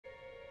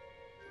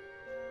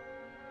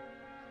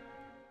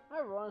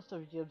everyone, it's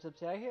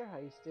WGMCI here, how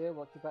you doing?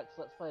 Welcome back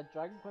to Let's Play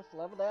Dragon Quest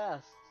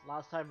XI.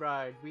 Last time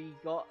round, we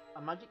got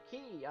a magic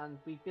key and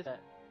we beat it.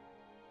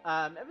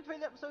 In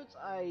between episodes,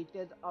 I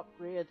did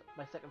upgrade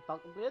my second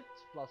Falcon Blade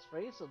to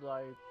 +3, so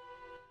now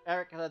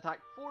Eric can attack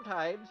 4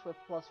 times with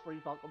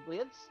 +3 Falcon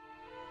Blades.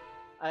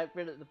 I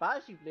upgraded the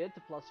Banshee Blade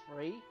to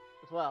 +3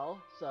 as well,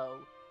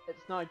 so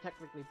it's now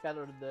technically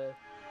better than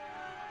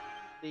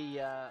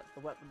the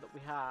weapon that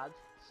we had,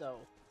 so...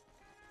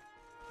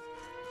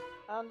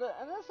 And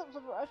in this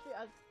episode, we're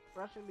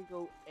actually going to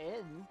go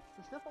in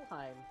to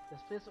Sniffleheim,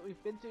 this place that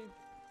we've been to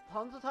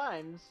tons of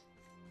times.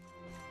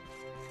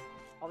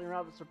 All the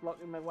rabbits are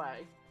blocking my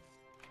way.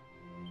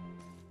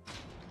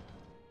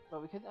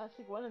 But we couldn't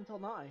actually go in until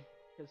now,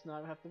 because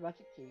now I have the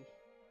magic key.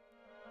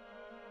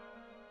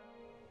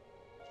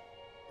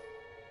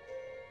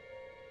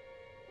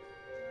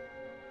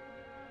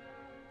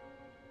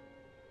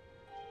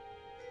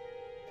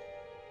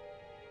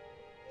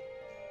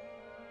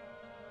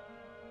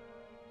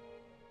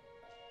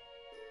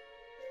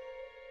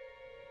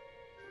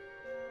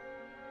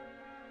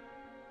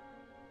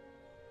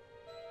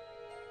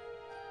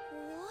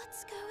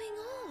 What's going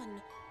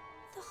on?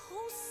 The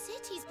whole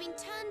city's been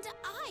turned to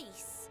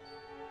ice.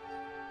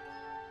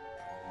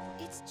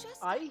 It's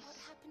just Ice? like what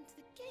happened to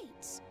the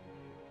gates.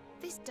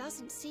 This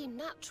doesn't seem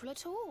natural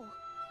at all.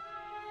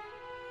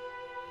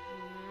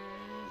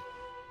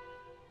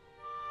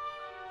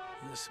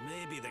 This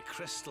may be the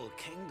Crystal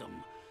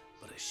Kingdom,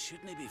 but it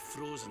shouldn't be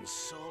frozen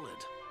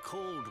solid,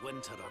 cold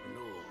winter or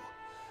no.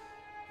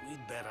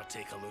 We'd better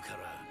take a look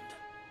around.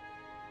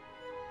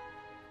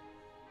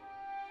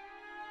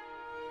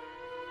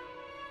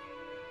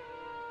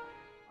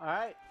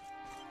 Alright.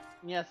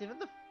 Yes, even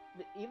the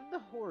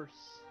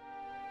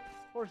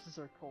horses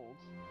are cold.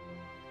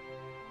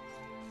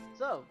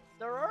 So,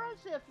 there are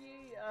actually a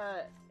few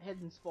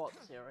hidden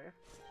spots here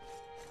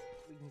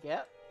we can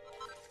get.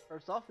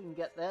 First off, we can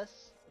get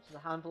this, which is a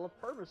handful of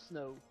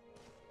perma-snow.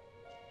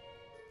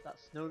 That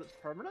snow that's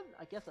permanent?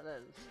 I guess it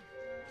is.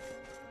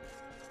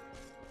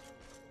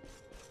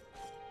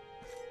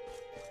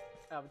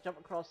 We jump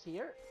across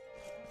here,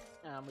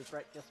 and we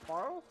break this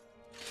barrel.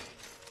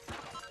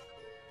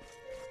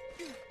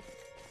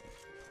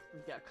 We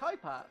get a cow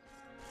pat.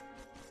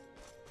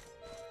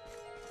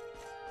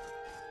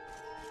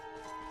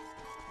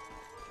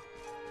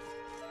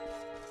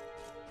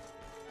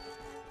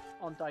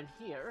 On down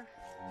here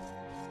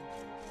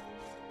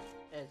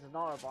is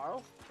another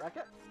barrel. Break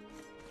it.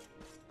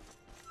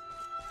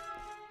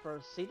 For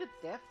a seed of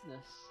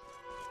deafness.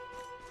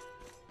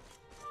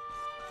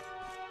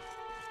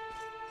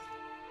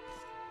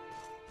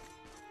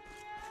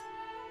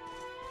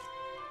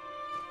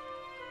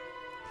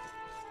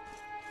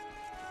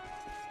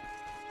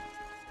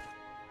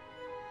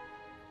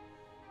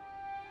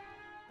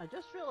 I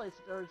just realized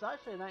that there's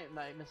actually an item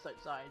that I missed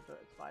outside,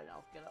 but it's fine,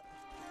 I'll get it.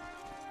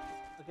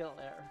 I'll get it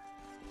later.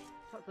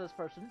 Talk to this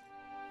person.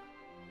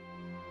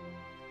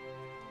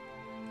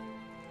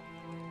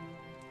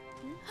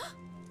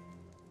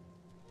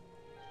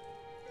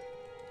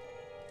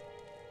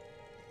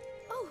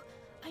 Oh,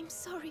 I'm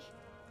sorry.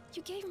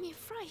 You gave me a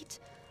fright.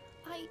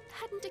 I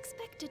hadn't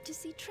expected to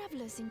see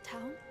travelers in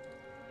town.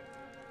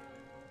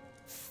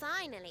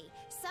 Finally,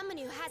 someone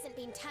who hasn't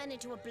been turned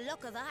into a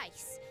block of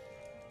ice.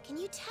 Can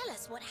you tell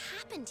us what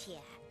happened here?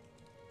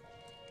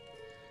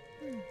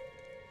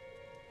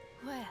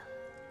 Well,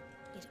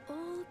 it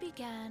all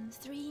began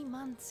 3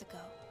 months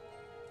ago.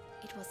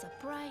 It was a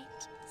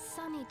bright,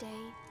 sunny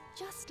day,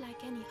 just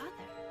like any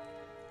other,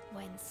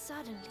 when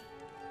suddenly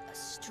a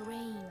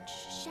strange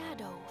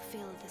shadow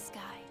filled the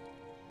sky.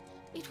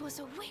 It was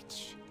a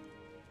witch.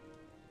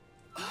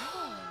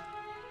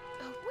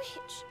 A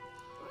witch?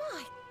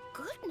 My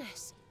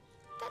goodness!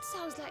 That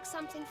sounds like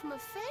something from a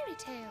fairy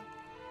tale.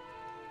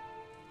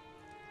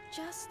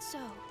 Just so,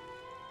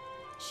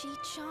 she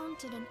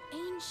chanted an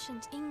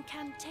ancient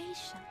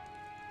incantation,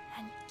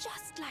 and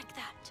just like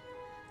that,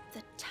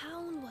 the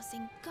town was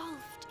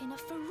engulfed in a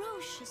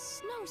ferocious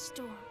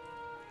snowstorm.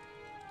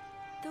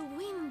 The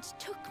wind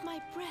took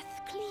my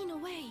breath clean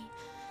away,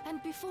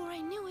 and before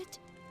I knew it,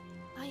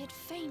 I had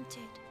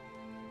fainted.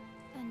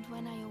 And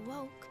when I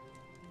awoke,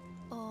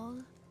 all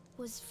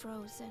was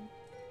frozen.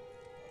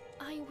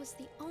 I was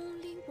the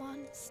only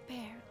one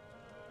spared.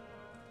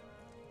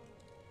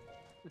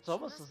 It's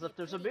almost as if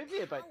there's a movie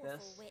about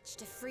this. Powerful witch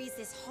to freeze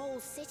this whole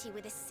city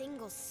with a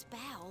single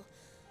spell.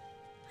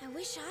 I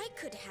wish I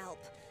could help,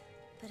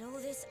 but all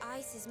this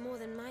ice is more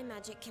than my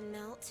magic can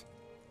melt.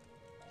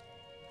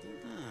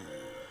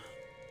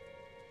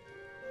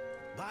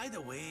 By the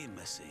way,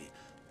 Missy,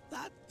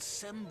 that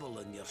symbol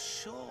in your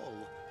shawl,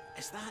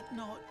 is that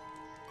not...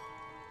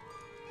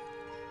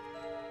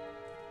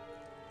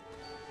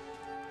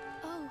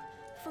 Oh,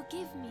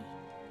 forgive me.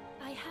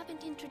 I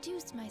haven't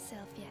introduced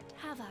myself yet,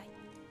 have I?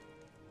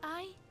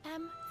 I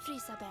am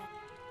Frisabel,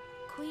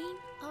 Queen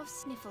of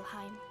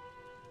Sniffleheim.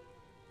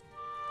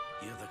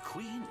 You're the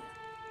queen?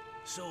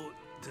 So,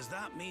 does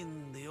that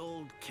mean the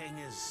old king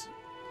is...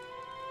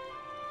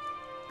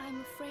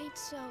 I'm afraid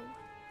so.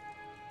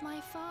 My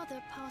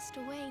father passed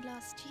away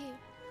last year,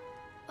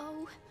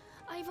 Oh,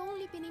 I've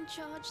only been in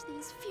charge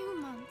these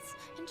few months,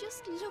 and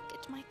just look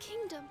at my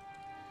kingdom.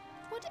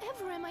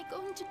 Whatever am I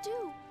going to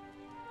do?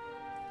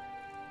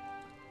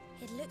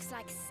 It looks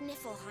like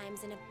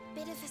Sniffleheim's in a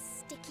bit of a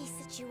sticky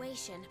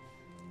situation.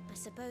 I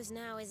suppose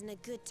now isn't a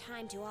good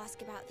time to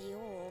ask about the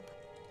orb.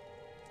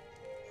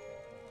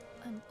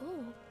 An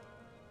orb?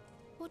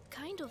 What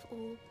kind of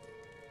orb?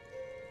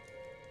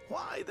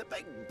 Why, the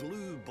big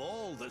blue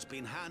ball that's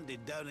been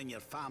handed down in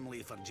your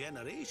family for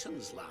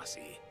generations,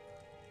 lassie.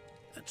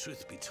 The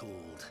truth be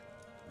told,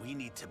 we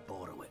need to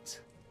borrow it.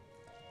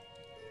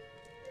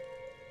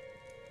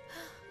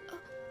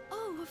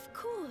 Oh, of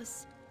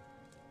course.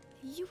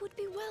 You would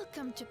be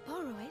welcome to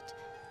borrow it,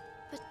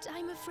 but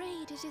I'm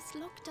afraid it is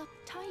locked up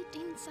tight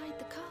inside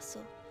the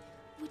castle,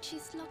 which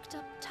is locked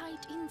up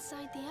tight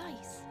inside the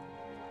ice.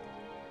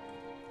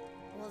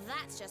 Well,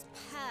 that's just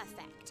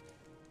perfect.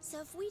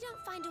 So if we don't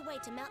find a way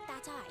to melt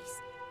that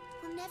ice,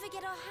 we'll never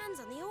get our hands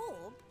on the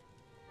orb.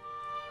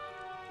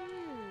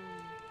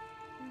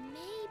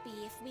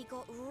 Maybe if we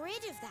got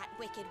rid of that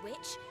wicked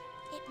witch,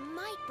 it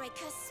might break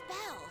her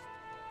spell.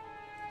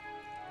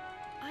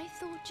 I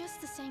thought just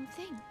the same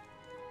thing.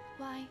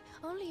 Why,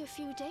 only a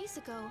few days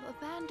ago, a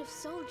band of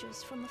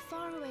soldiers from a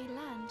faraway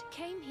land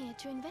came here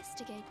to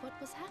investigate what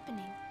was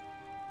happening.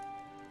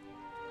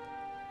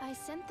 I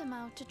sent them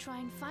out to try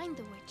and find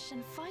the witch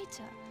and fight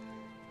her,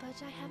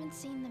 but I haven't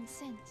seen them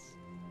since.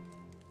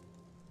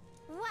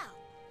 Well,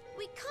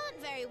 we can't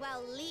very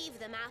well leave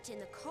them out in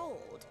the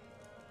cold.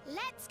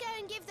 Let's go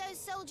and give those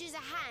soldiers a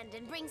hand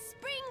and bring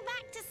spring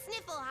back to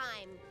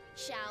Sniffleheim,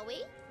 shall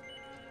we?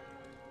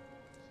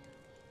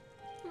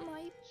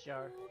 My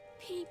Sure. poor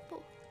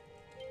people.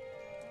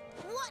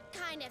 What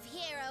kind of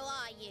hero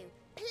are you?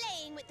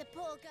 Playing with the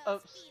poor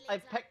girl's Oops, feelings I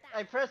like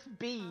that? pressed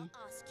B.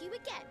 I'll ask you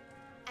again,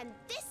 and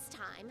this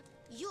time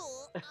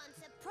you'll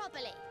answer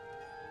properly.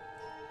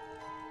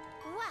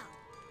 Well,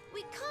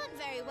 we can't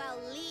very well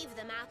leave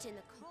them out in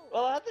the cold.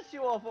 Well, I had to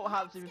show off what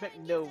happens if you Let's go pick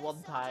and no give those one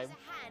soldiers time.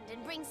 a hand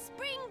and bring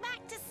spring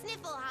back to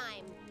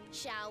Sniffleheim,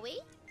 shall we?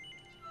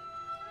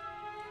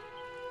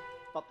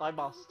 But I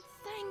must.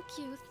 Thank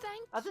you,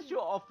 thank I had to you. show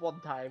it off one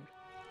time.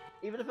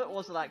 Even if it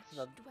was an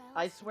accident.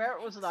 I swear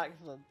it was an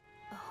accident.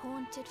 A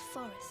haunted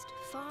forest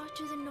far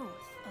to the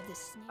north of the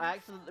Snail. I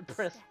accidentally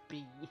pressed Steppe.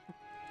 B.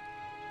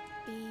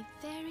 Be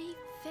very,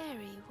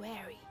 very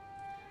wary,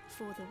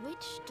 for the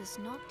witch does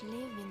not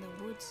live in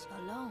the woods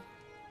alone.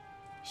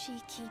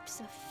 She keeps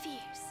a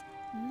fierce,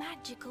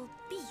 magical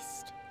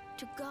beast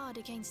to guard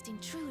against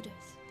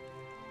intruders.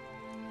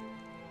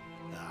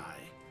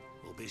 Aye,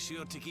 we'll be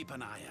sure to keep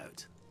an eye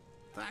out.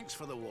 Thanks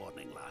for the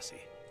warning,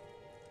 lassie.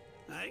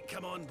 Right,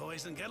 come on,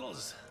 boys and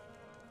girls.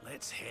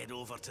 Let's head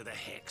over to the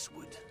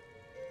Hexwood.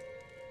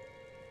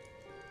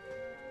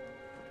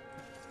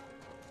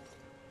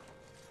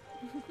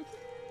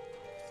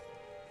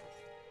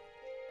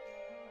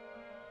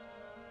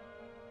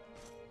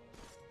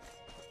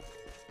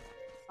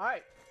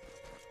 Alright.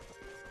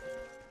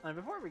 And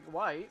before we go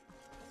out,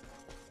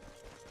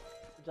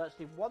 there's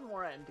actually one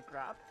more item to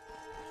grab.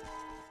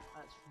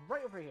 That's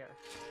right over here.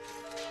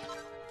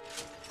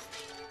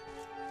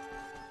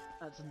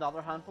 That's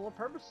another handful of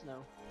purple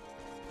snow.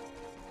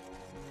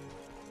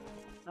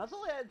 That's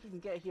all the items we can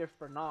get here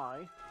for now.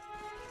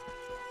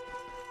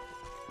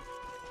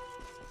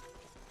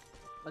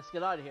 Let's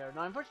get out of here.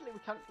 Now, unfortunately, we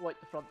can't go out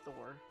the front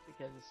door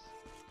because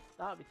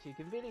that would be too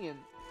convenient.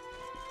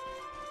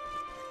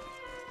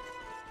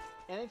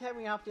 Anytime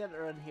we have to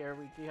enter in here,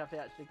 we do have to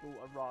actually go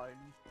around.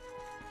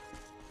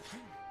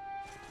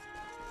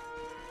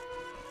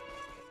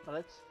 But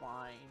it's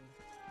fine.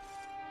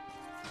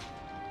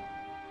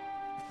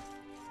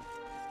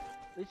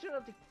 At least you don't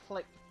have to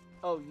click.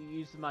 Oh, you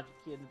use the magic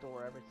key in the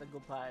door every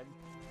single time.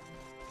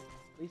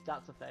 At least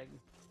that's a thing.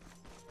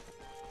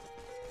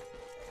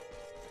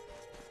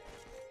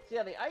 So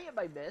yeah, the item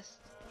I missed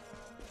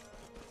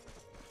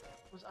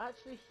was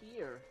actually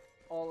here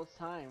all the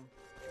time.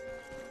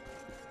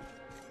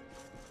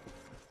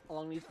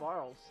 Along these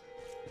barrels.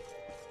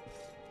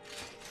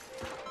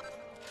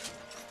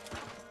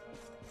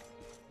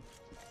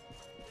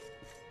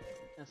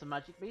 And it's a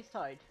magic beast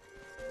hide.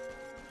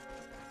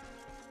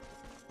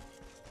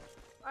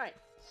 Alright,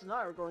 so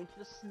now we're going to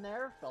the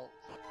snare belt.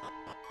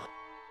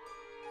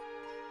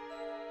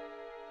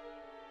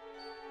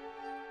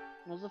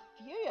 There's a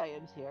few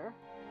items here.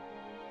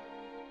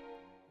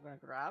 I'm gonna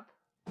grab.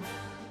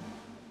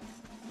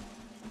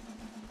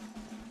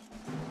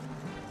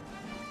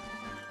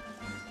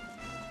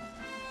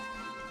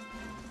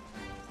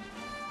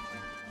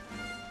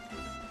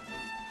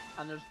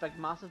 And there's big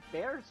massive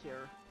bears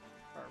here.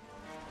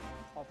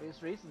 For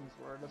obvious reasons,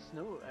 we're in a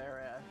snow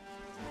area.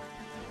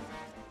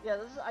 Yeah,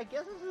 this is, I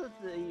guess this is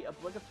the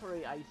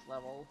obligatory ice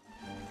level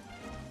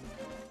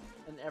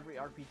in every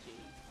RPG.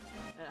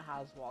 And it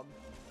has one.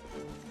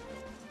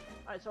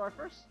 Alright, so our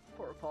first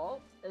port of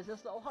call is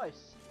this little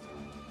house.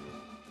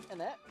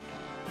 In it,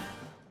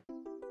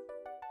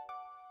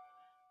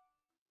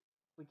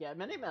 we get a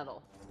mini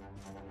medal.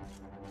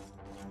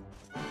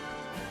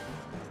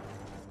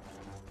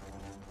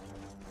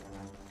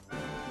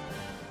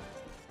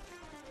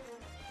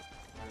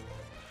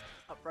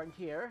 around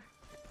here.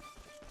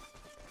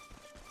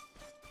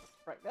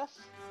 Break this.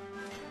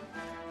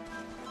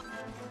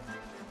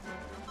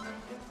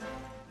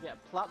 Get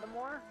platinum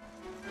ore,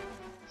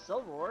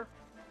 silver ore,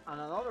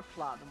 and another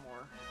platinum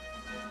ore.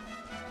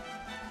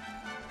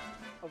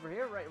 Over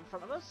here, right in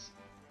front of us,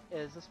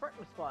 is a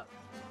sparkling spot.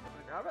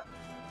 I'm gonna grab it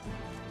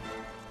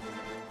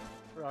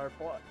for our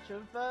batch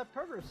of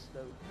Perverse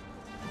Snow.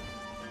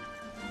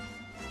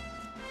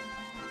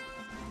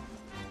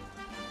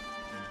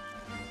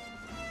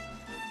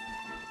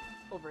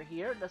 Over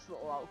here, this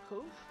little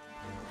alcove.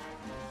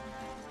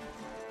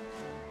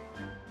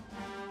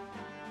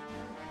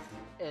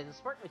 Is a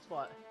sparkling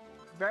spot.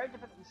 Very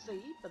difficult to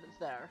see, but it's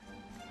there.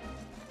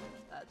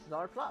 That's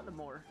another platinum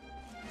ore.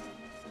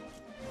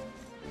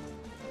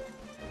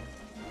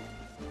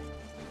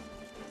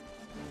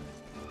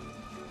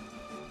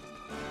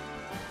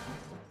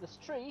 This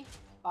tree,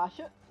 bash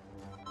it.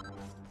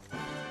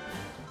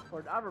 For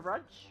an amber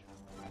branch,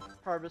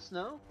 Perverse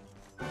Snow,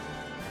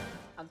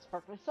 and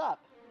sparkling sap.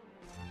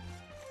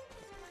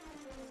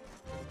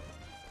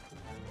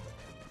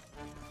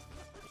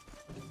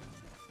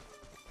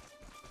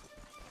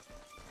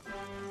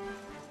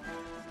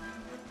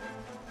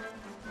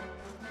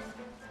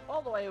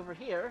 All the way over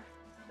here,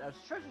 there's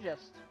a treasure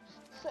chest,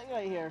 just sitting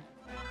right here.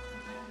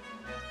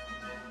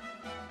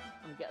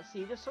 And we get a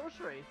seed of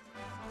sorcery.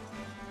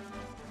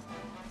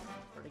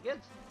 Pretty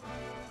good.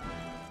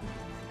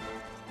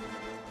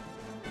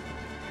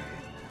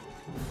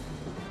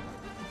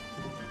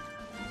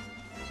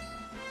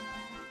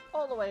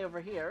 All the way over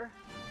here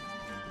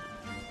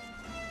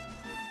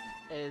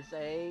is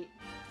a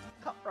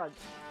cup branch.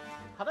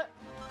 Cut it.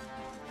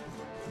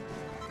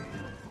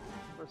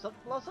 For a silk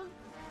blossom,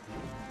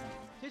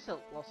 2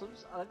 silk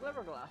blossoms, and a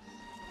glimmer glass.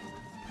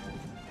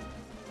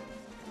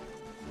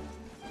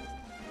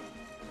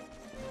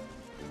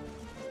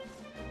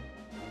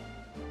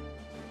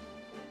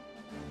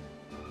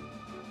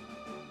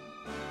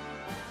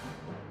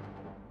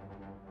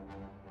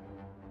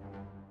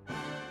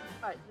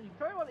 Alright, so you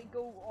probably want to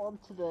go on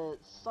to the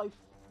south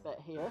bit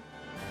here.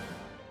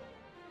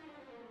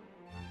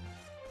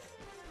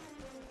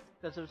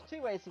 Because there's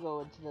 2 ways to go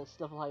into the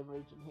Sniffleheim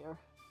region here.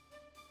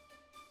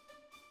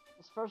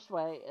 This first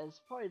way is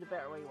probably the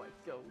better way you want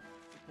to go,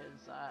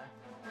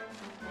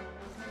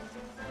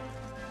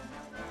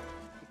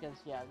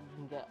 because yeah, you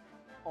can get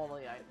all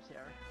the items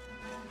here.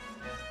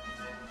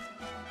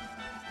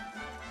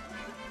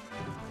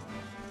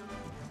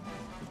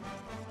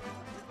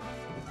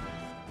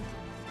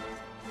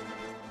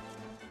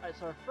 Alright,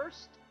 so our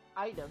first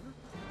item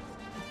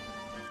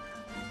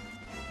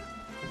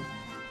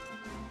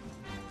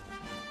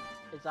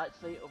is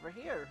actually over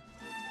here,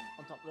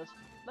 on top of this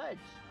ledge.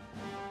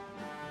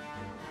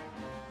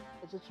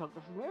 It's a chunk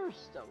of mirror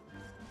stone.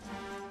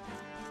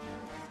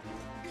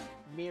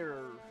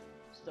 Mirror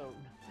stone.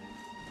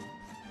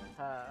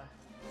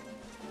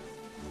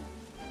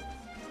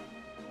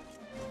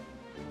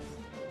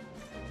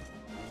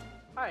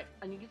 Alright,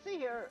 and you can see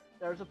here,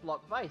 there's a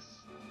block of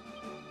ice.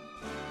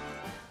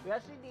 We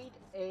actually need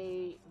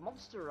a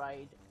monster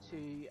ride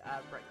to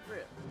break through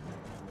it.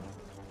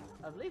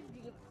 I believe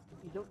you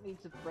don't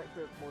need to break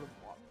through it more than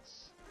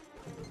once.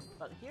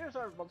 But here's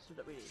our monster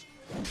that we need.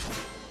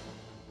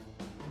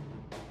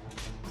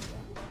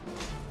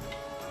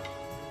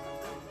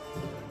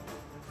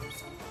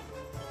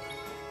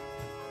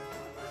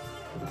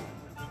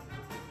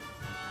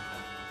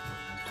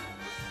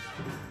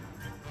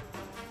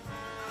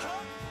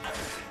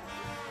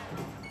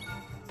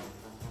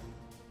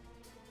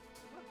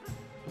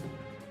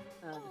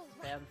 And this is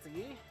bad for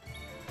you.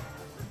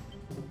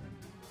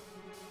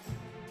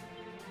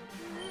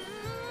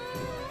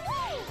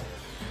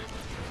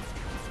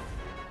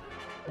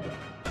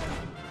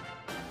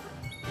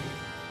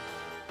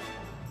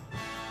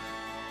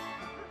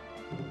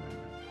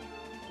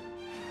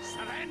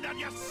 Surrender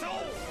your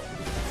soul!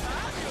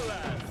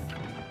 Fabulous!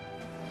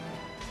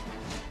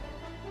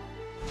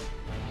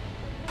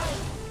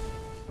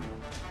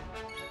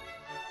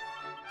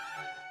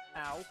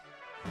 Ow.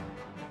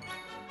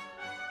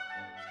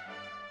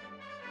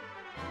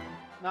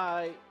 Now,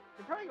 you're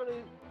probably going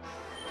to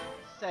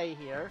say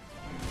here,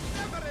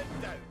 Never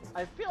in doubt!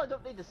 I feel I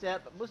don't need to say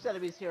it, but most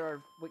enemies here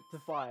are weak to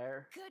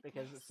fire,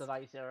 because it's an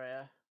ice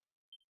area.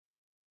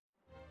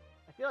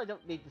 I feel I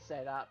don't need to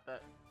say that,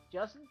 but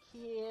just in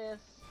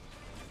case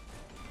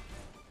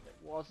it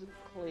wasn't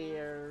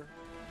clear,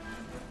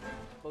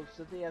 most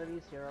of the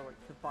enemies here are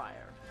weak to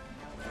fire.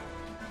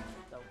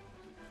 So,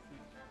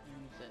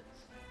 use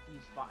it.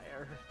 Use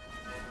fire.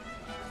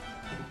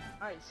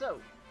 Alright, so,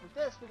 with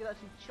this we can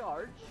actually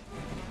charge.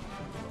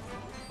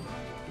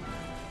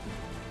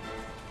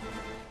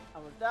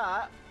 And with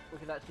that, we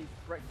can actually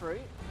break through.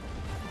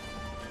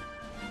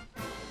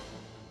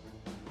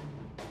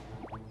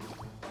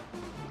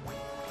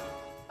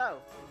 Oh.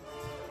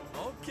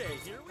 Okay,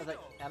 here we I was like,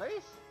 go.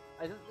 enemies?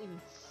 I didn't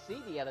even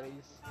see the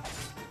enemies.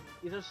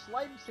 These are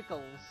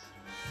slimesicles.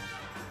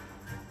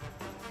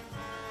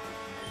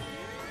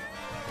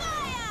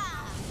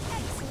 Fire!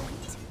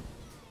 Excellent.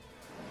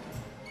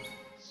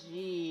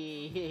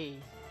 Jeez.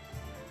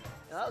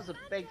 was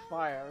a big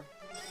fire.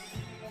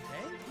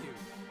 Thank you.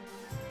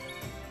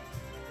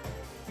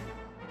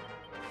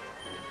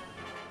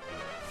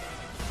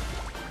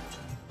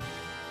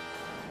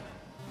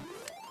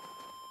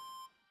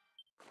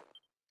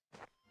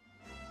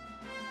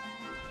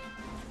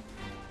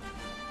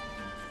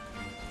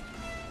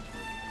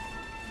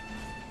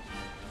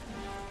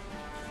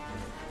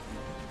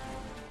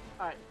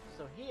 Alright,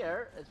 so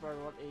here is where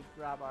we want to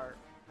grab our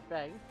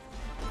thing.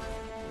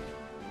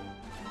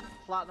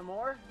 Platinum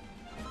ore,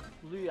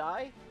 blue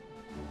eye,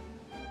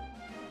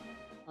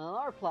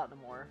 another platinum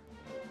ore.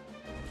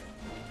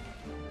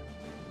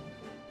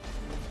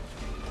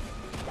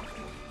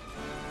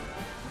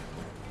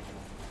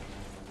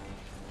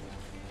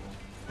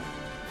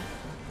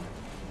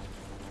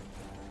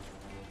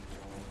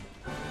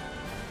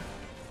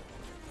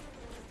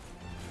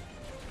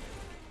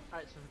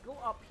 Alright, so we go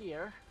up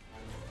here.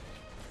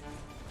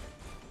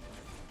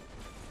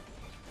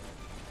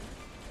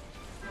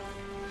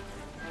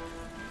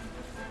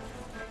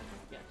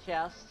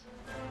 Chest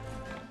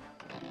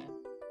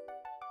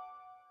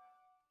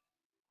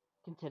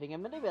containing a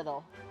mini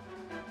medal.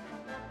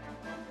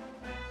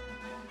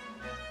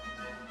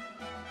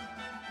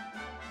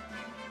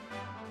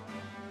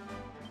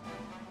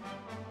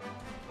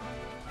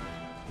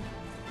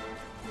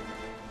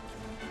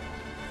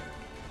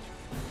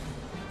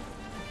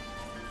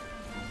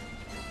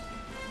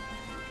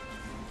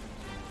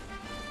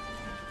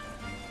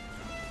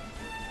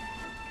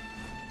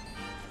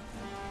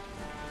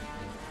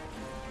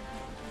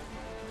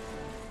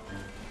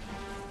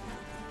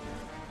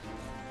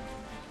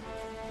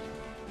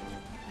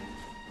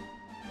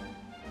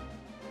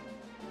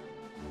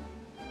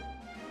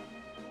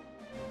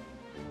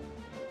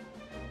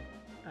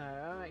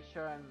 Make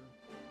sure I'm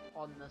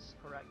on this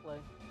correctly.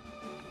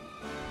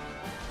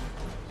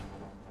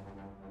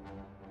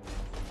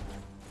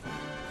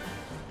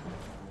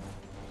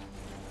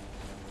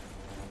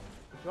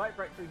 Right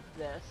break through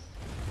this.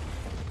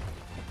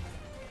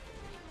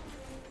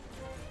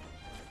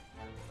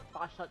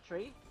 Bash that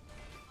tree.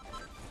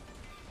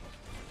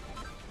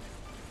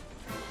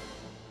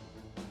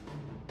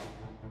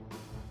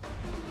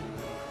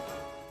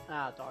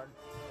 Ah, darn.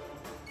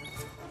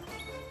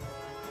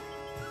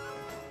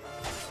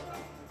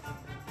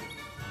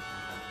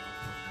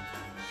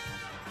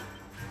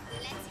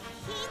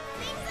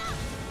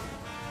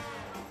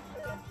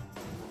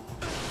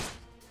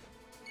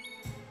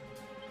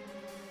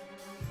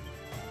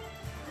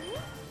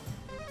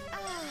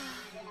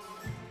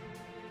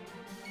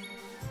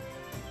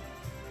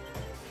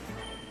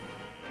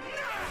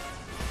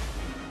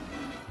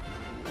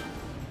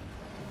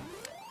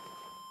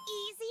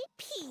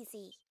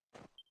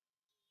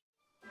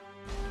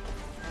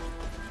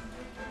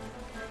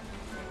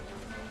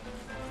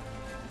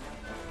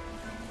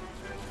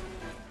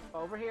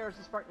 Over here is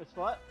the Sparkly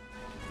Spot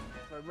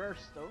for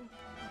Mirrorstone.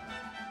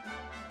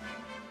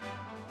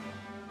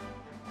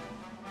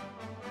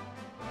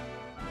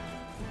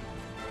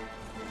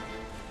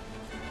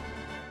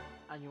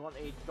 And you want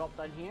a drop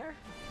down here.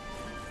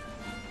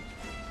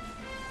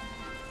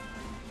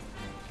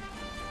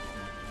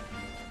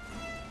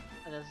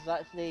 And this is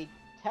actually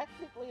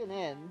technically an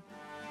inn.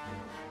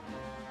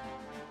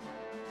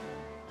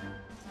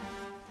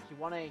 If you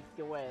want to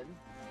go in.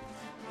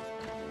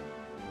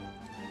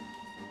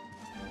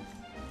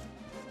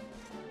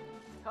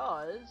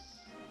 Because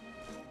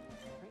I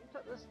can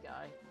cut this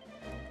guy.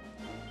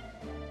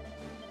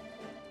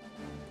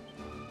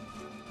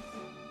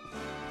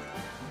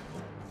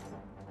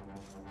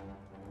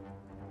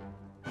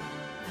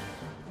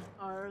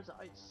 Ours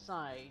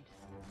outside.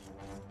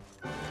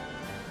 But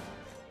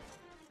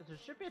there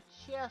should be a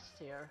chest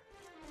here.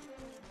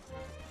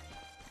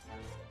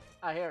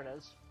 Ah, here it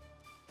is.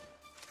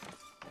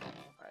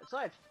 Alright,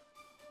 outside.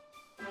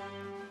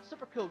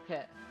 Super cool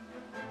kit.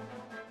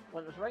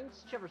 Winter's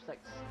rings, shiver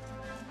sticks.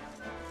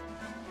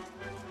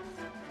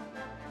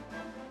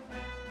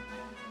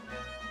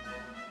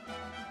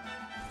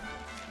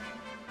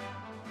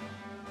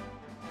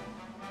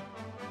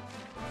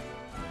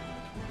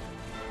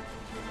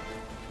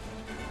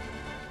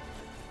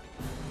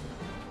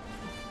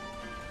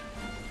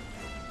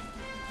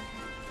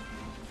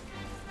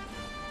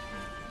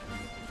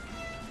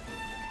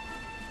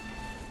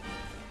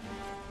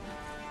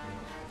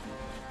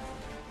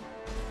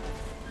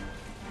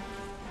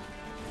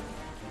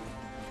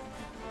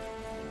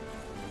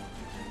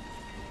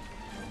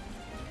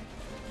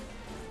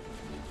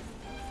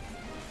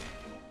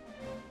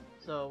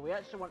 So we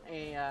actually want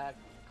to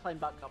climb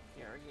back up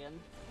here again.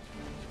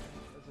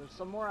 Because there's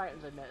some more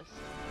items I missed.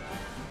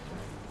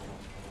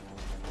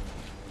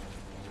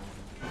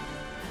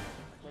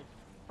 Which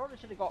I probably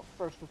should have got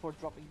first before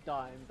dropping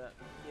down, but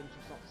the game's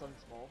just not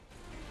sensible.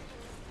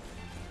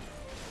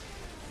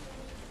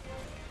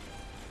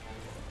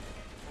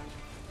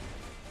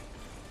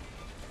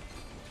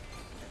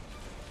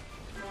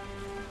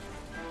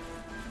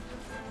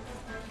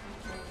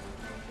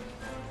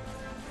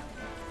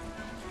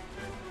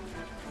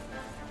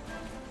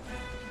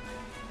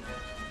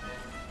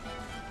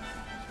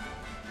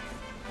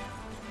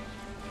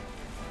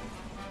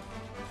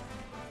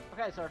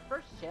 Okay, so our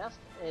first chest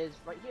is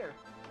right here.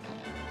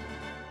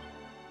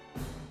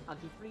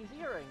 Anti-freeze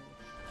earrings.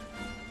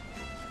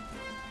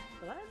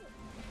 Did I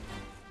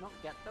not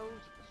get those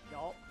at the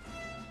shop?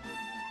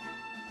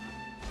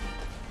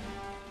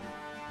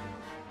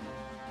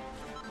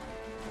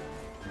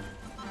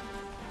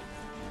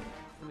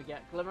 And we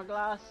get Glimmer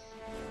Glass.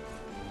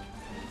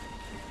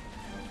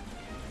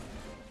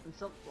 And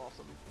Silk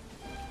Blossom.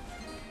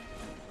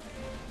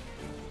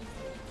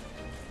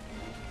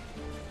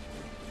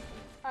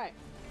 Alright,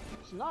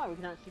 so now we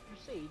can actually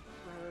proceed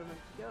where we're meant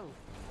to go.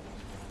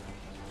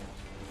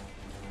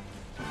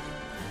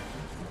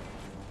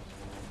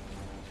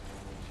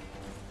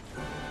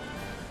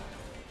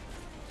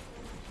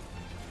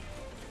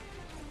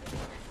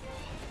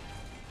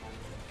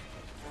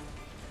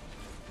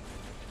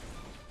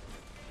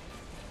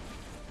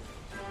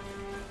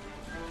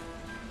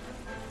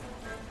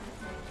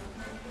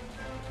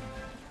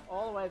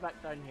 All the way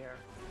back down here.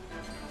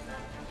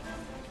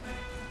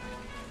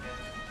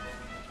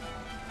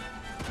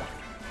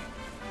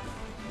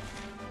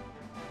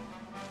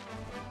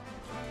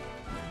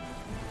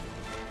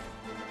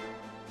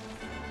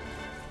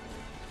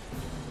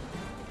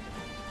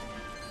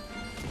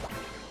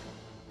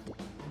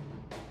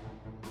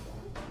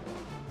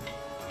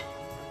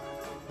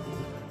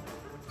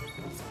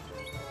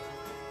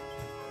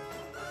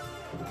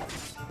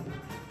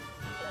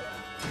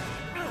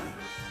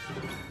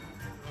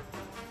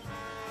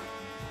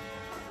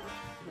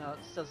 No, it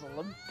sizzle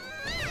them.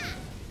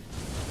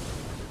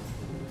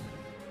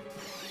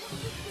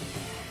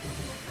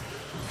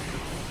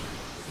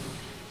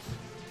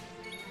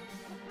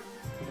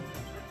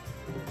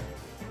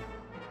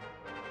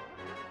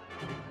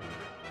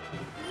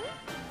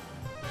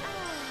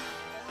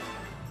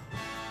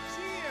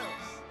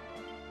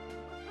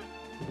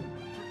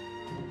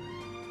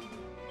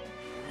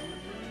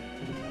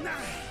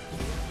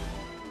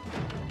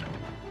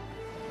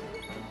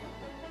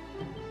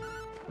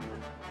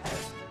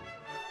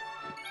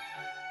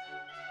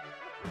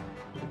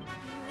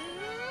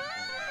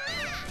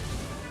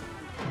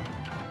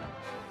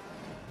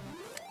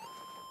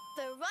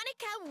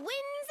 Veronica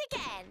wins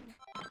again.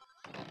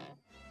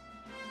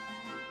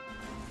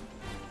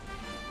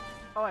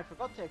 Oh, I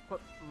forgot to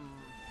equip.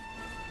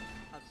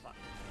 That's fine.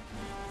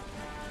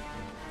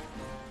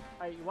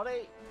 Alright, you want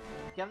to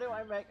definitely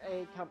want to make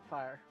a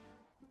campfire.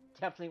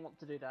 Definitely want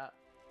to do that.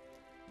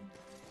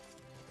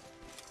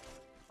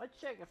 Let's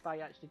check if I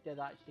actually did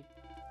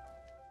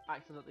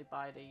accidentally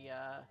buy the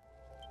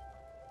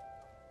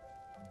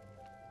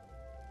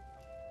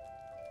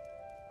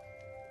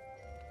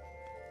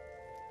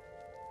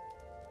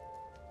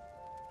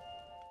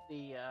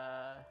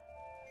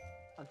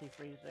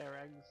anti-freeze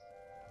earrings.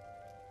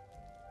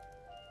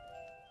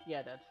 Yeah,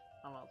 I did.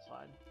 Oh well, it's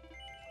fine.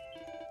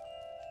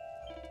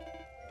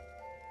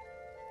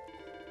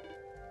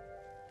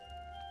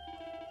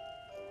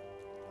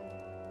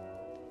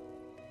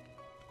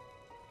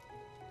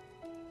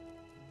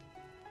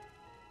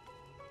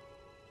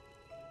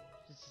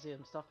 Just the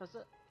same stuff, is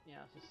it?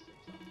 Yeah, it's just the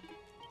same stuff.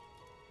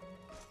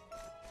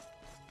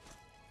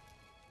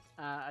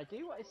 I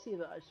do want to see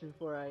that actually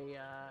before I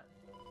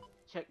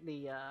check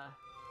the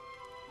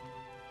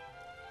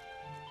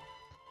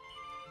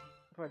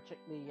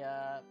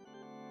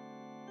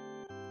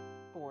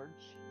forge.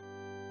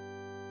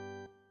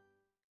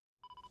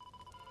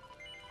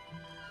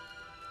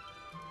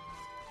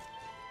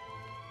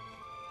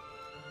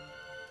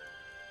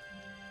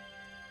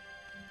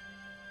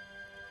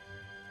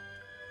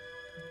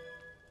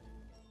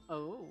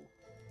 Oh,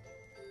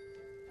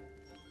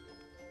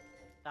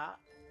 that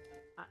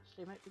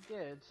actually might be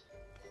good.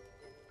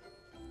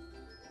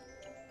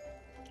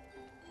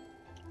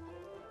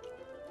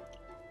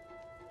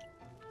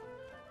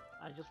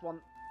 I just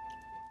want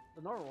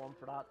the normal one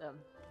for that then.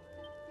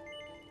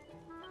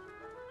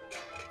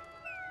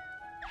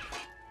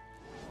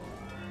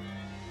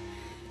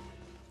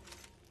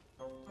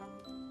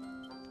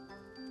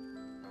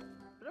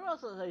 But what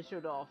else did I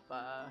showed off?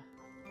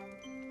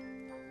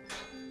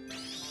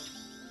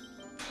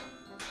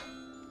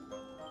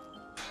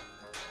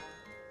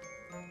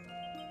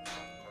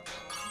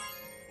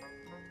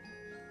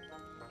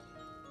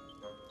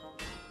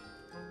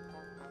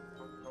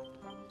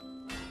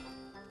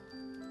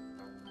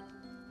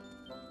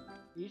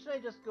 Usually I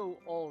just go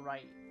all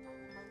right.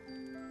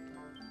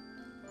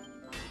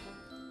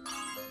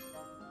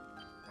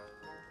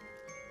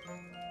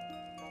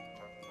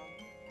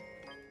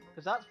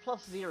 Because that's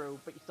 +0,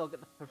 but you still get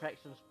the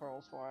Perfectionist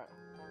Pearls for it.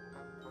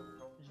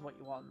 Which is what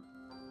you want.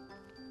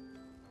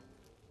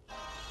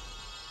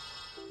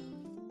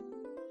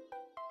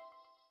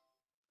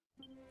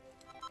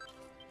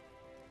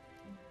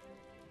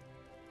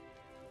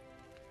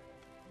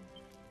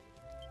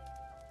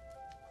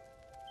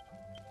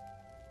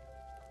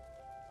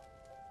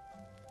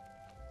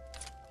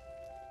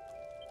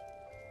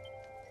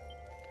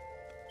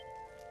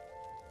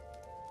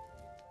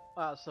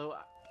 Wow, so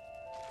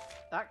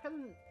that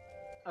can...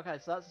 Okay,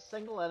 so that's a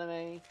single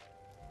enemy.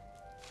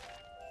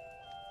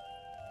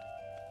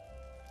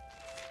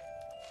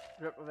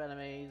 group of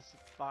enemies,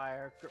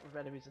 fire, group of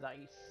enemies with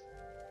ice.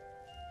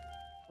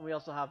 And we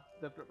also have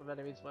the group of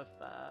enemies with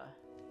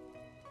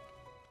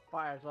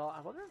fire as well. I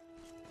wonder if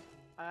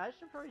I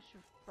actually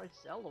should probably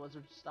sell the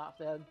wizard staff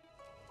then.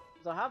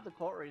 Because I have the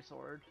cautery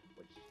sword,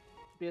 which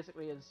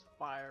basically is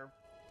fire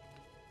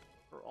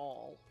for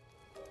all.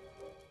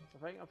 So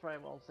I think I probably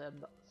will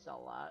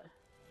sell that.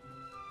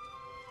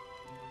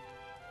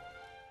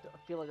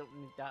 I feel like I don't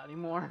need that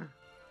anymore.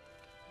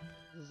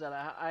 As I said,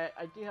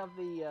 I do have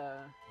the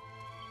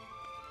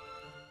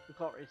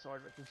cautery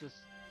sword, which is just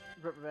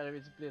a group of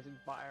enemies blazing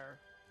fire,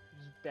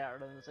 which is better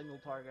than a single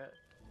target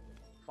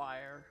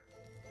fire.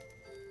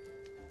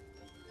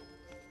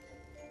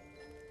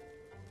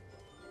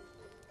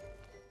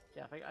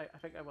 Yeah, I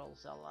think I will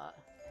sell that.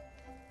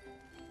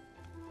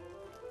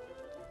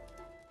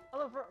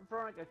 Although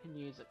Veronica can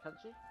use it, can't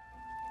she?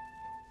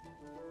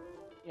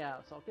 Yeah,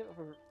 so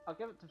I'll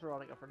give it to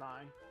Veronica for now.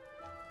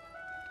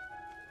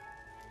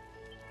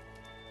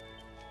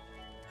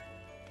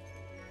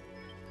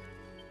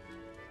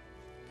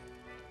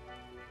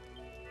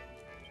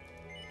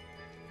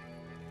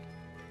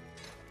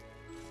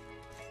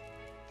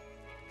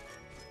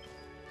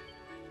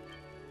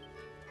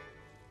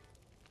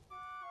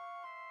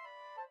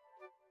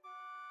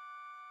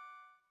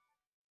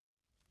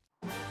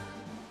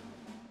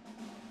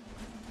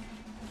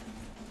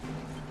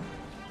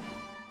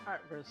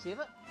 Alright, we're gonna save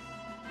it.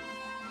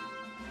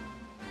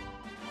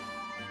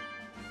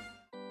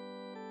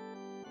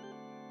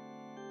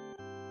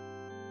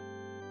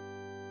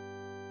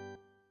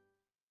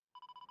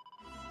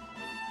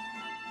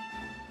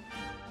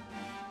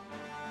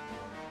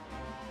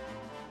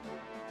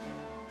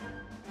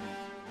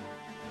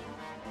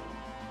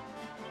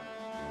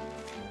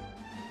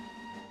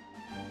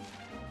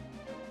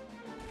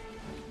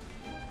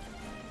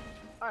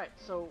 Alright,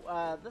 so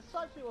this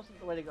actually wasn't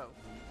the way to go.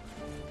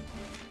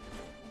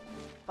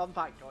 Fun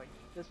factoid,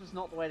 this was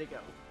not the way to go.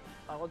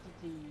 I wanted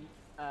to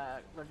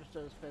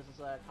register this place as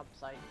a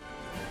campsite.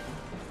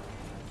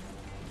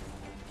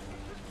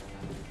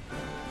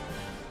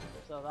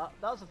 So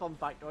that was a fun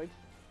factoid.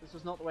 This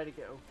was not the way to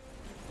go.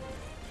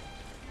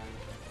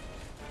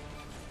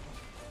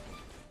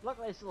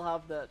 Luckily I still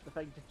have the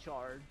thing to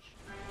charge.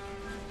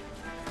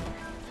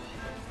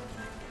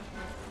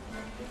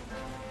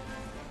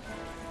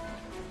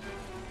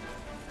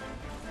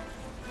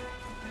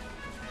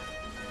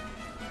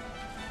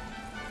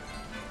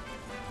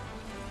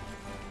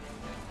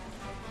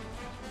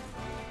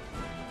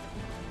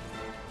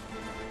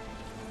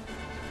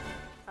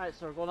 Alright,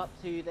 so we're going up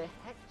to the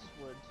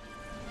Hexwood.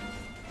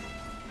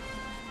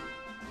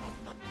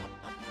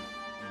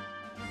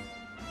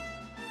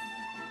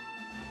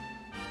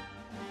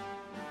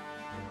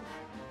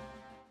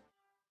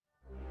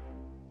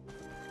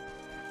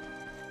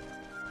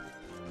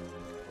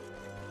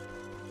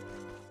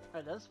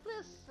 Alright, this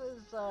place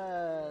is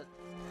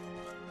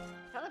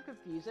kind of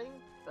confusing,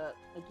 but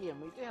again,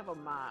 we do have a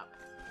map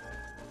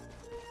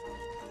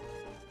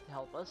to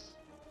help us.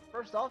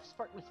 First off,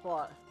 Sparkly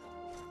Spot.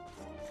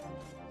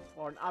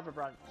 Or an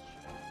Averbranch.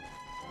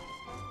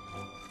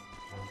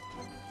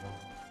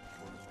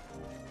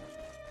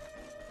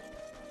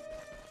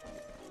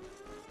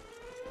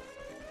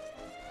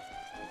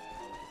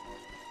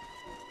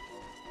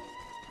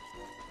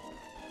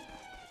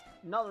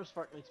 Another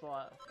sparkly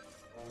spot.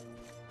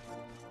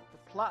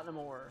 The Platinum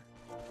Ore.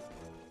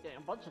 Getting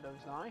a bunch of those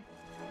now.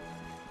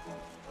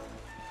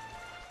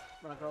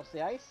 Run across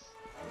the ice.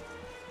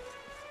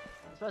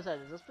 That's what I said,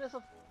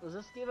 does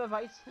this game have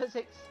ice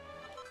physics?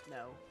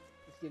 No.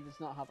 This game does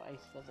not have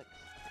ice physics.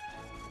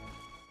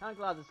 I'm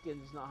glad this game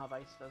does not have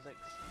ice physics.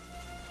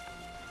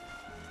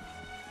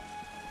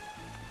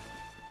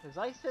 Because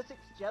ice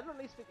physics,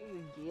 generally speaking,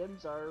 in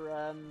games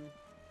are,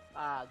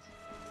 bad.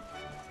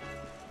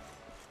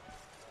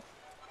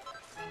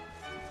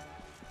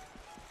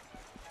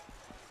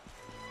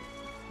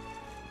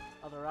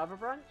 Other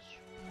Averbranch?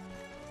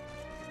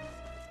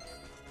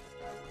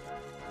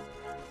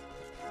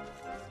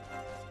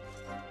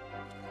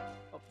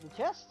 Open the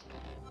chest.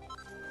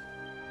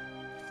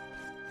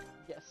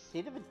 Get a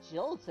Seed of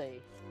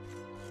Agility.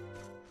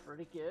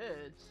 Pretty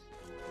good.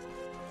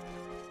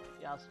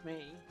 If you ask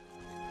me.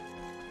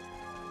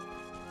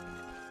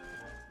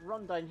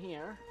 Run down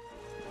here.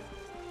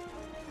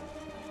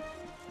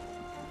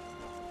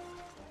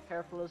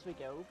 Careful as we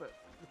go, but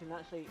we can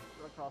actually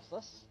run across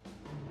this.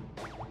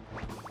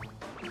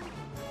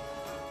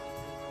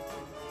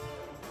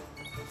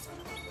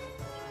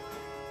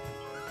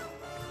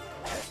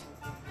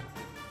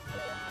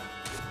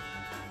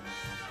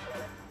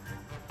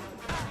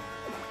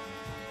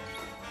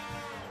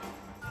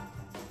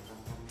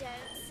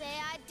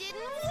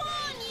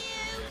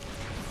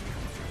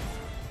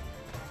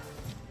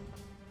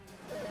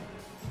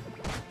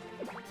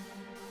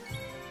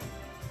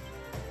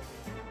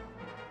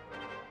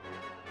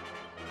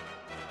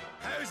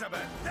 How's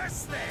about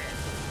this then?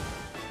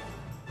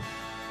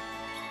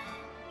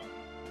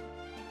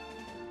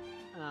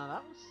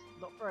 That was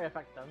not very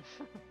effective.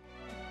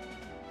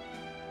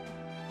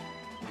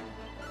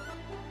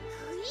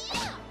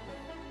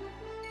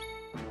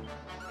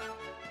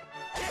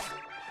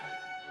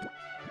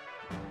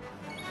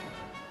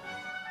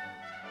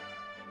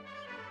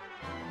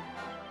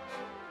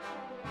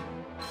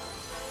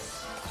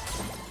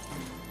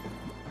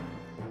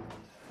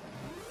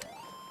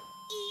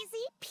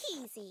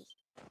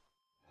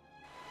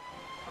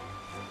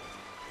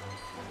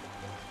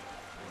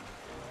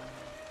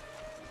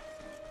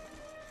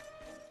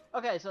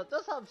 Okay, so it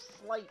does have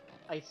slight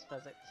ice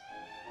physics.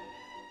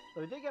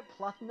 So we do get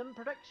platinum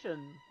protection,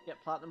 get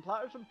platinum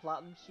platters and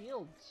platinum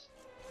shields.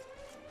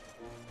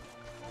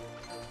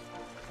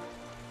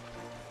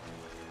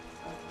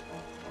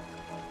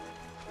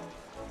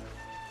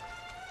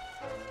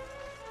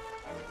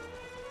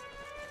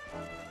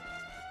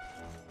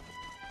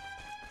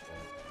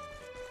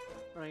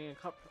 Running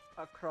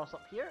across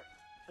up here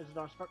is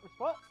another sparkling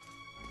spot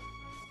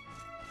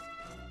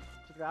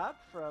to grab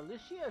for a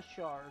Lucia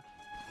shard.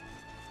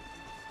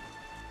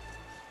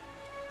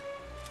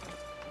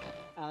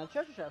 And a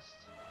treasure chest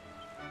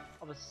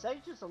of a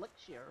Sage's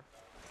Elixir.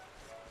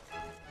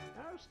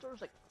 Now it stores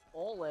like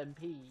all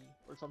MP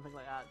or something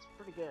like that. It's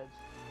pretty good.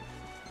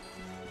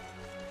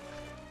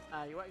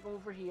 You want to go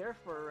over here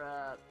for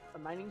a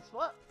mining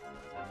spot?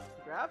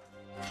 Grab.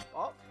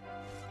 Up.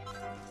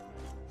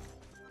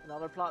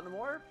 Another platinum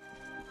ore.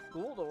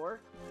 Gold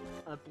ore.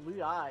 And a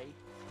blue eye.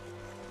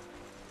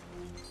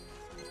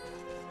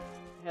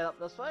 Head up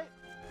this way.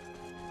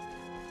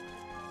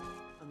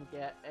 And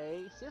get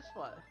a safe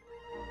spot.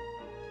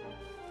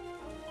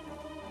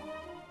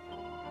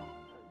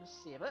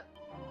 Just save it.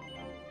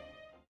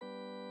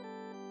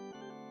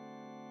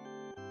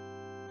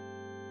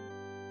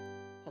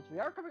 Because we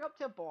are coming up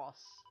to a boss.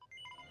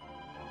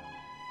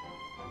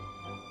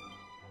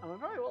 And we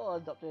probably will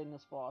end up doing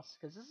this boss,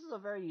 because this is a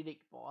very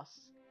unique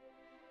boss.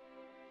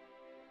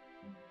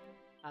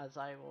 As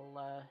I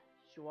will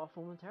show off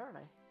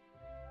momentarily.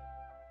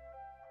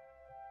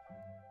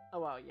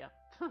 Oh well, yeah.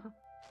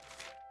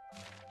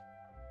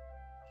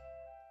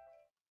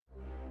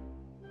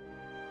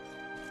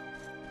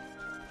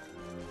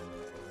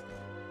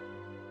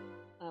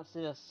 Let's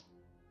do this.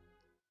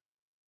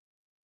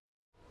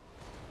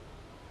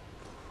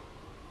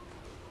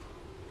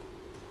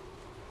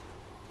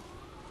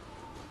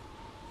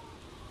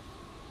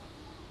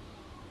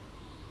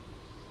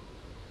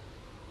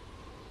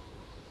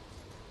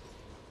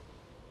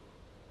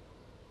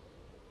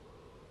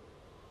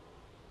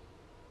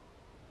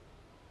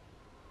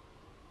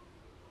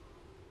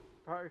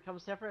 Part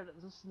becomes separate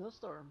in a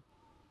snowstorm.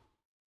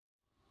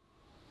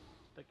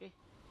 Spooky.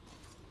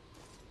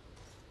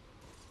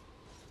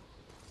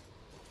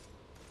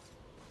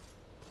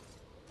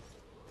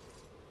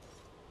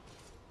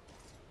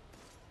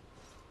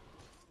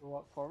 We'll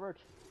walk forward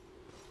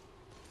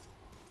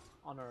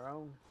on our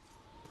own.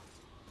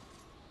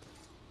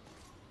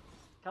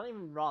 Can't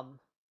even run.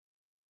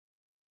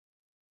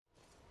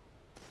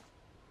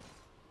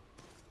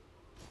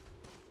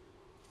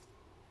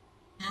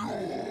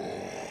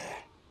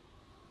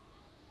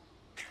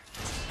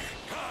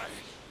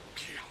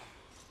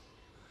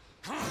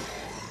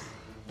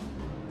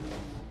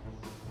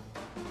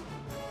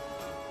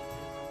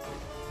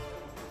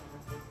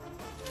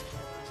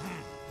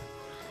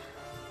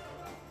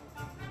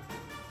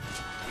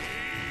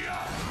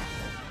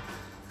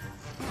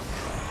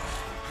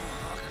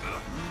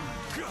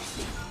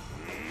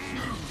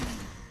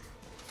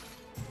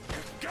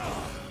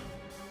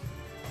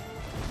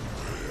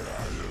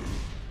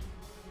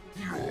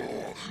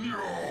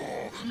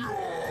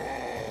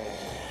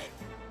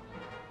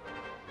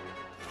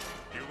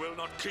 You will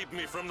not keep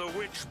me from the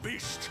witch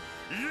beast.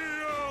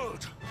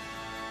 Yield!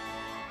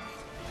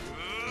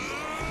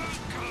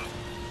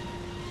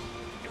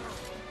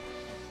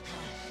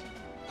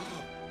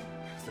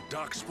 The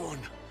Darkspawn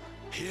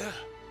here?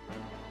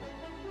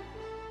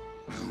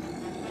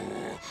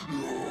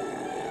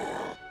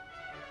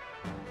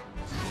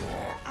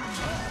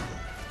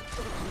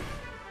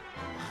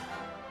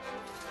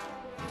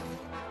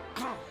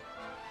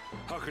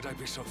 How could I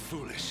be so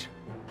foolish?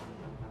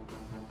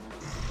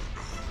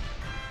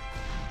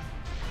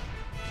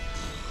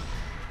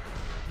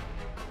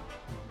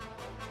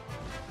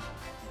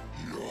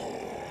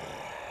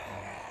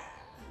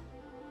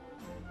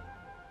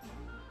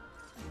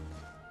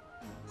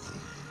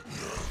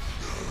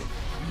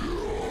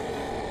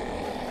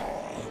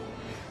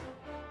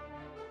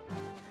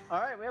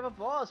 Alright, we have a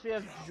boss. We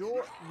have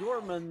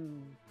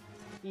Jorman.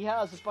 He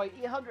has about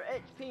 800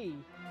 HP.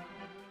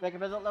 Make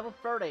him at level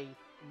 30.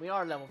 We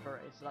are level 30,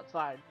 so that's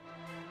fine.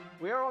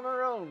 We are on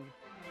our own.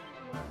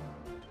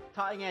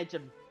 Cutting edge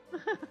him.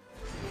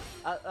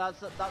 That's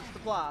the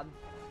plan.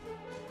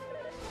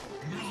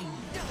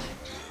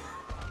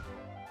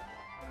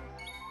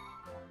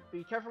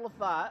 Be careful of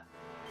that.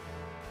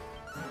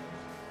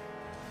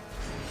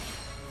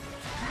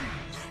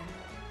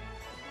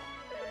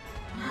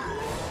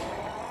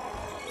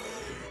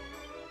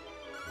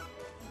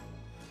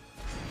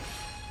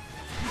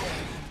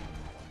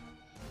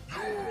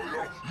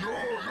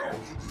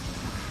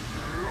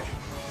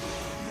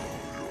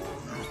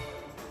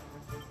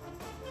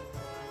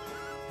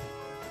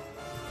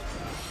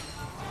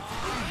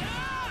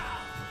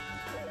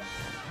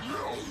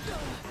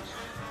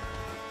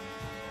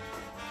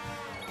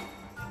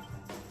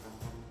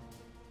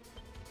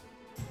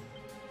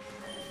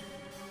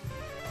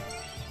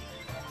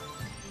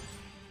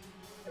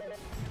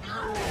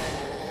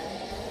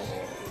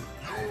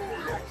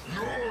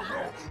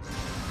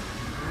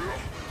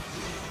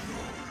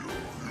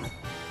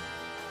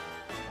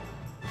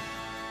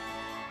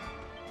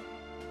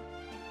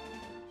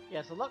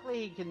 Yeah, so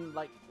luckily he can,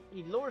 like,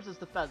 he lowers his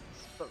defense,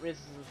 but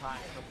raises his attack,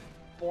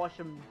 so wash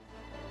him.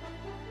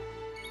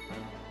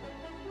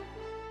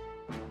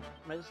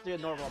 Let's do a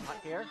normal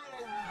attack here.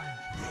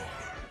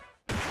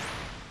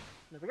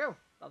 There we go,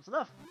 that's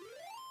enough.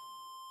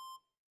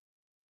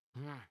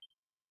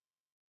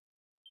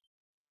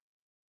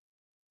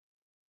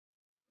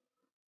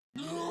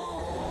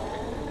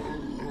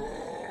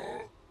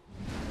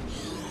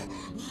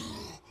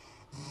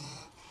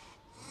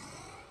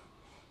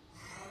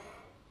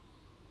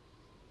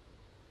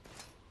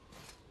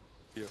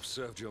 You have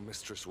served your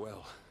mistress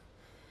well,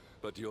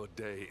 but your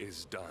day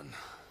is done.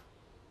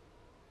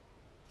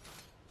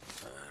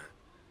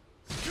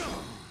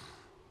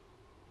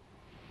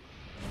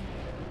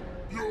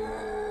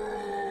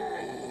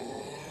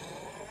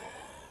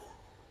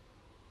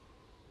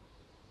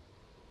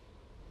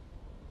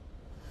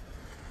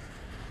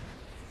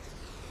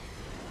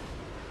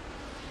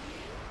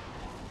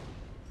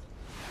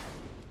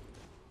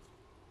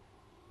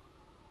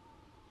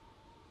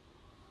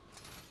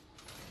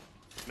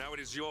 Now it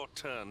is your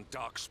turn,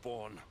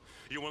 Darkspawn.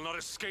 You will not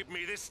escape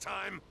me this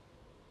time!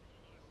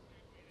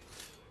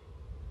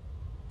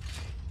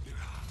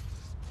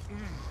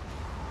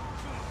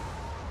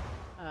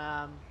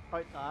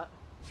 Fight that.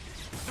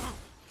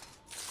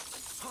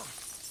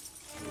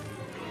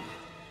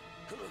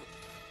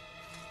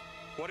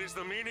 What is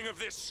the meaning of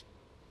this?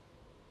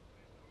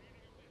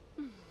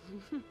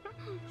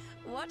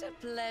 What a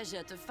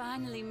pleasure to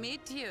finally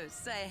meet you,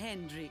 Sir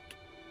Hendrik.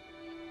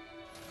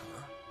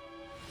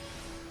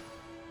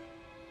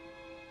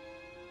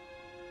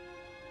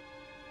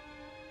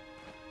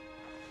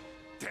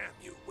 Damn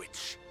you,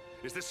 witch!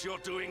 Is this your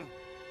doing?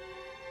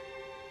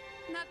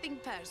 Nothing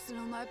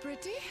personal, my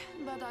pretty,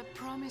 but I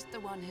promised the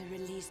one who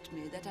released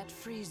me that I'd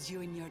freeze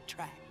you in your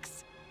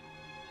tracks.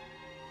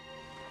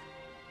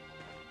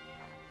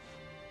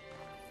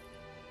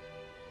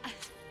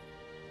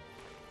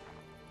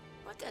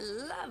 What a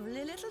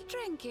lovely little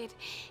trinket.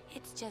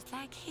 It's just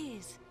like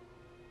his.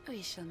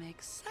 We shall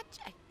make such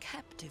a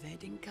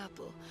captivating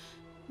couple.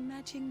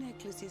 Matching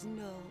necklaces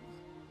and all.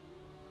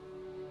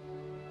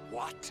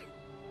 What?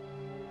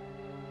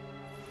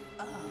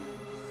 Oh,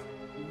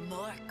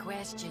 more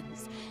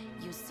questions.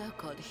 You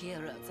so-called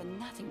heroes are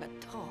nothing but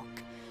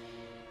talk.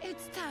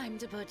 It's time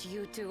to put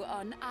you two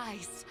on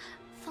ice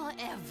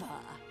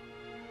forever.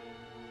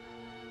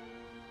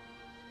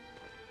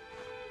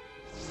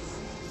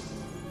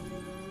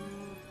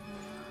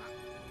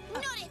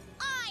 Not if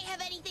I have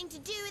anything to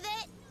do with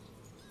it!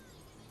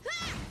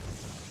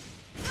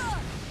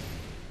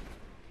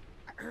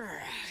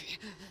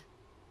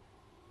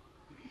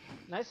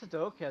 Nice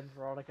Hadouken,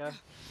 Veronica.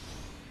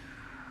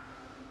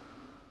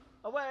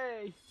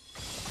 Away!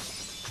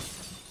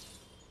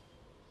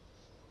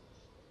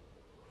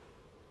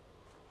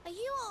 Are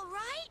you all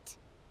right?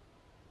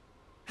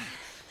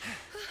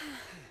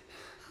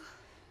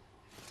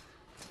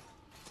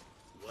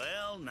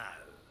 Well now,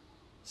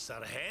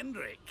 Sir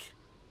Hendrik.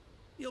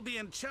 You'll be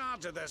in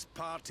charge of this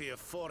party of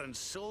foreign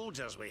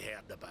soldiers we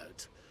heard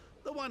about.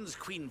 The ones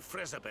Queen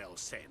Frisabel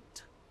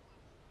sent.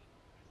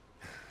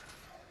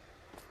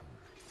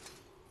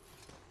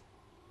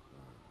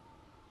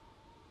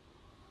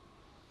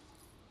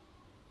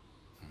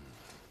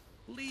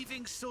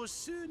 Leaving so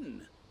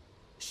soon?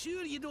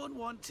 Sure you don't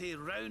want to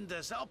round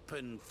us up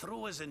and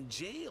throw us in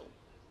jail?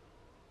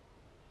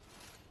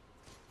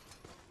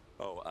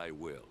 Oh, I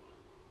will.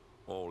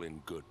 All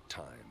in good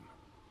time.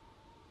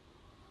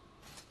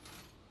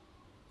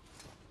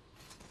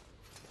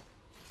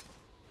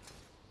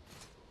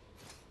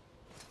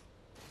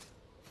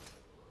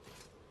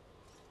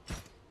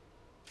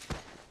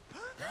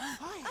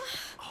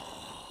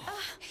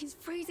 He's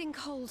freezing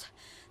cold.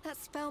 That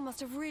spell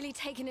must have really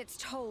taken its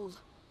toll.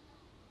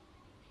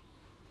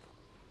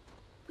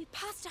 We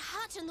passed a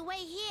hut on the way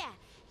here.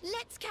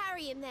 Let's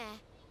carry him there.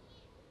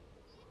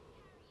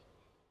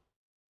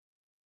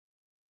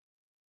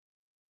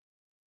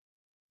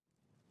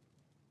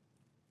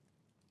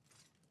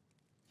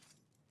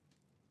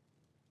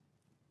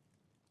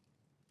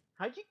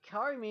 How'd you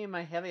carry me in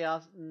my heavy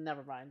ass?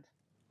 Never mind.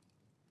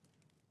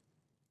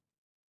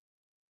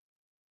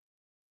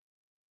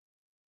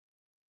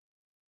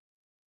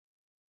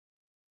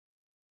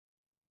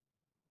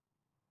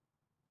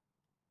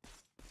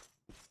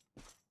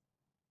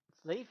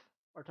 Let's leave,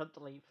 or attempt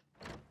to leave.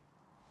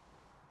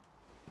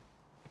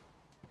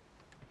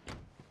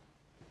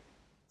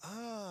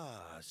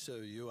 Ah, so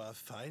you are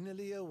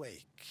finally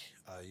awake.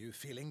 Are you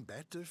feeling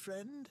better,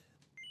 friend?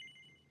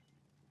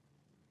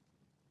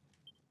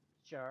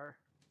 Sure.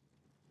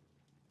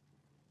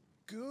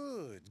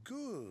 Good,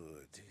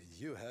 good.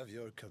 You have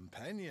your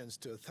companions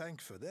to thank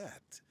for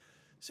that.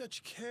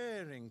 Such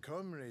caring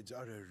comrades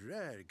are a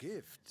rare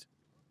gift.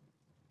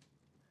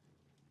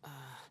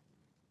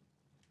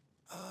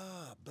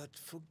 But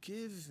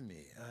forgive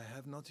me, I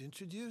have not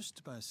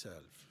introduced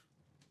myself.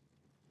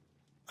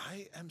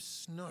 I am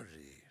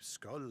Snorri,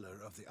 scholar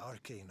of the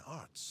arcane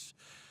arts.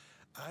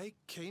 I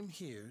came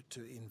here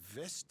to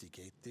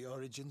investigate the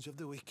origins of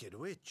the Wicked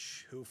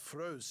Witch who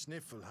froze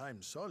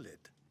Sniflheim solid.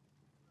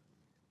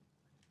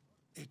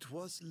 It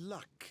was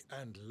luck,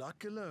 and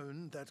luck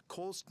alone, that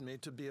caused me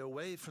to be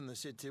away from the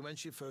city when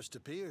she first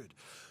appeared,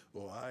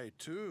 or I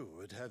too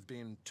would have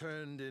been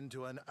turned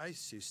into an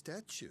icy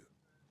statue.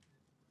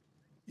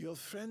 Your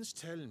friends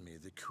tell me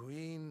the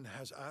Queen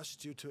has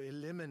asked you to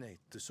eliminate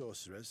the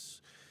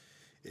sorceress.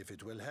 If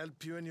it will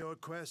help you in your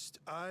quest,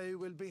 I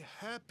will be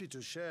happy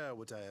to share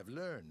what I have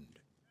learned.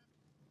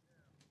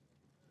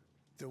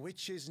 The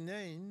witch's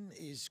name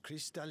is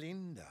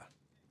Cristalinda.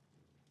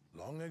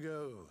 Long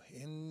ago,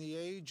 in the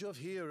Age of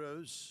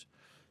Heroes,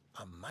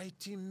 a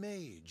mighty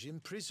mage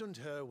imprisoned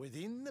her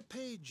within the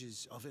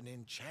pages of an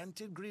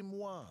enchanted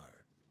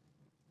grimoire.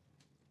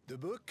 The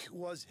book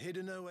was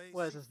hidden away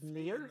Was it safely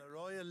near? in the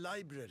Royal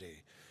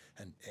Library,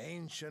 an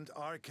ancient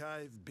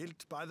archive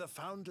built by the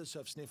founders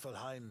of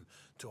Sniffelheim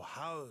to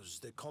house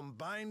the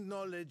combined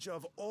knowledge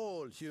of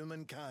all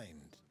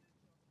humankind.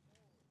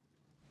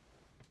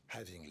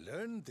 Having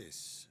learned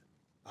this,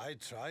 I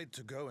tried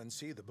to go and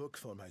see the book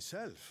for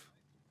myself.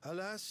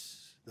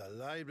 Alas, the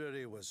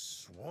library was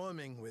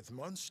swarming with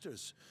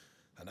monsters,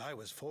 and I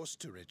was forced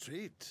to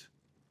retreat.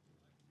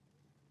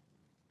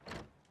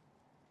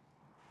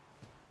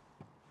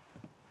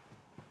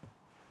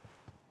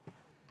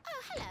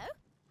 Oh, hello.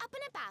 Up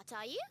and about,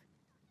 are you?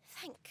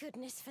 Thank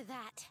goodness for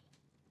that.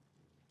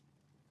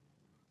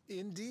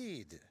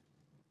 Indeed.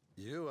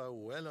 You are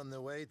well on the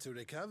way to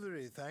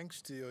recovery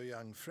thanks to your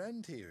young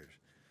friend here.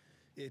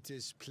 It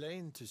is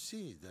plain to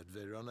see that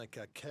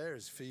Veronica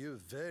cares for you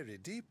very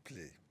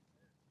deeply.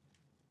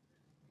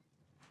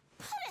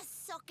 Put a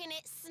sock in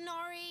it,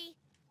 Snorri.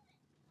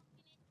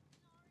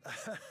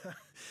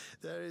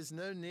 There is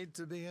no need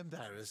to be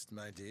embarrassed,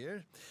 my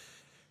dear.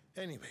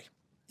 Anyway,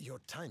 your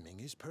timing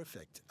is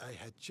perfect. I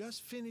had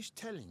just finished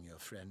telling your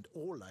friend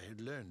all I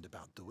had learned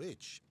about the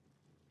witch.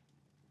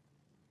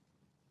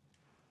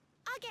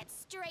 I'll get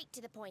straight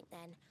to the point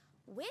then.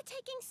 We're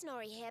taking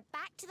Snorri here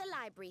back to the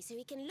library so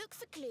he can look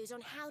for clues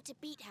on how to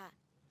beat her.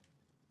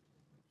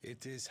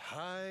 It is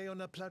high on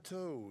a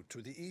plateau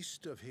to the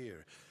east of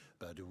here,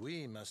 but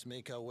we must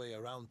make our way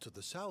around to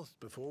the south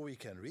before we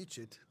can reach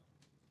it.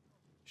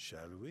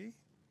 Shall we?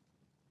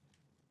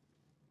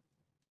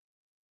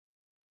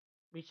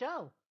 We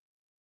shall.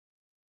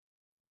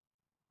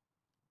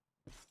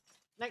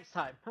 Next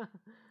time.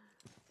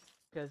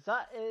 Because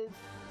that is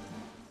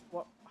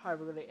how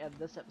we're going to end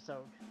this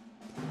episode.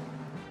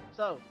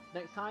 So,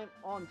 next time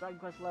on Dragon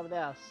Quest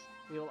XI-S,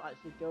 we will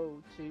actually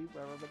go to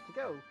where we're meant to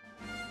go.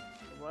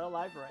 The Royal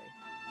Library.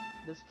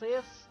 This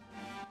place,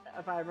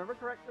 if I remember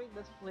correctly,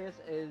 this place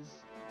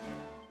is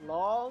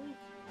long.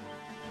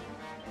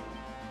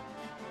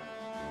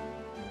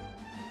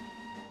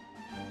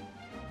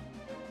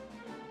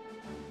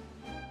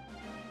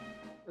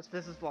 This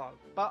place is long,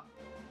 but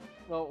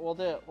we'll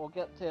do it. We'll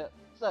get to it.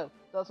 So,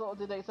 that's what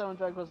we'll do next time on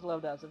Dragon Quest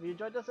XI-S. If you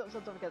enjoyed this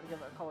episode, don't forget to give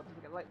it a comment, don't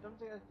forget to like, don't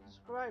forget to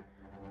subscribe.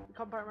 The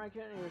compound rank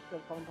community, which is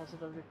good, fun,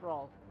 positivity for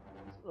all.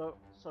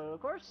 So of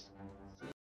course,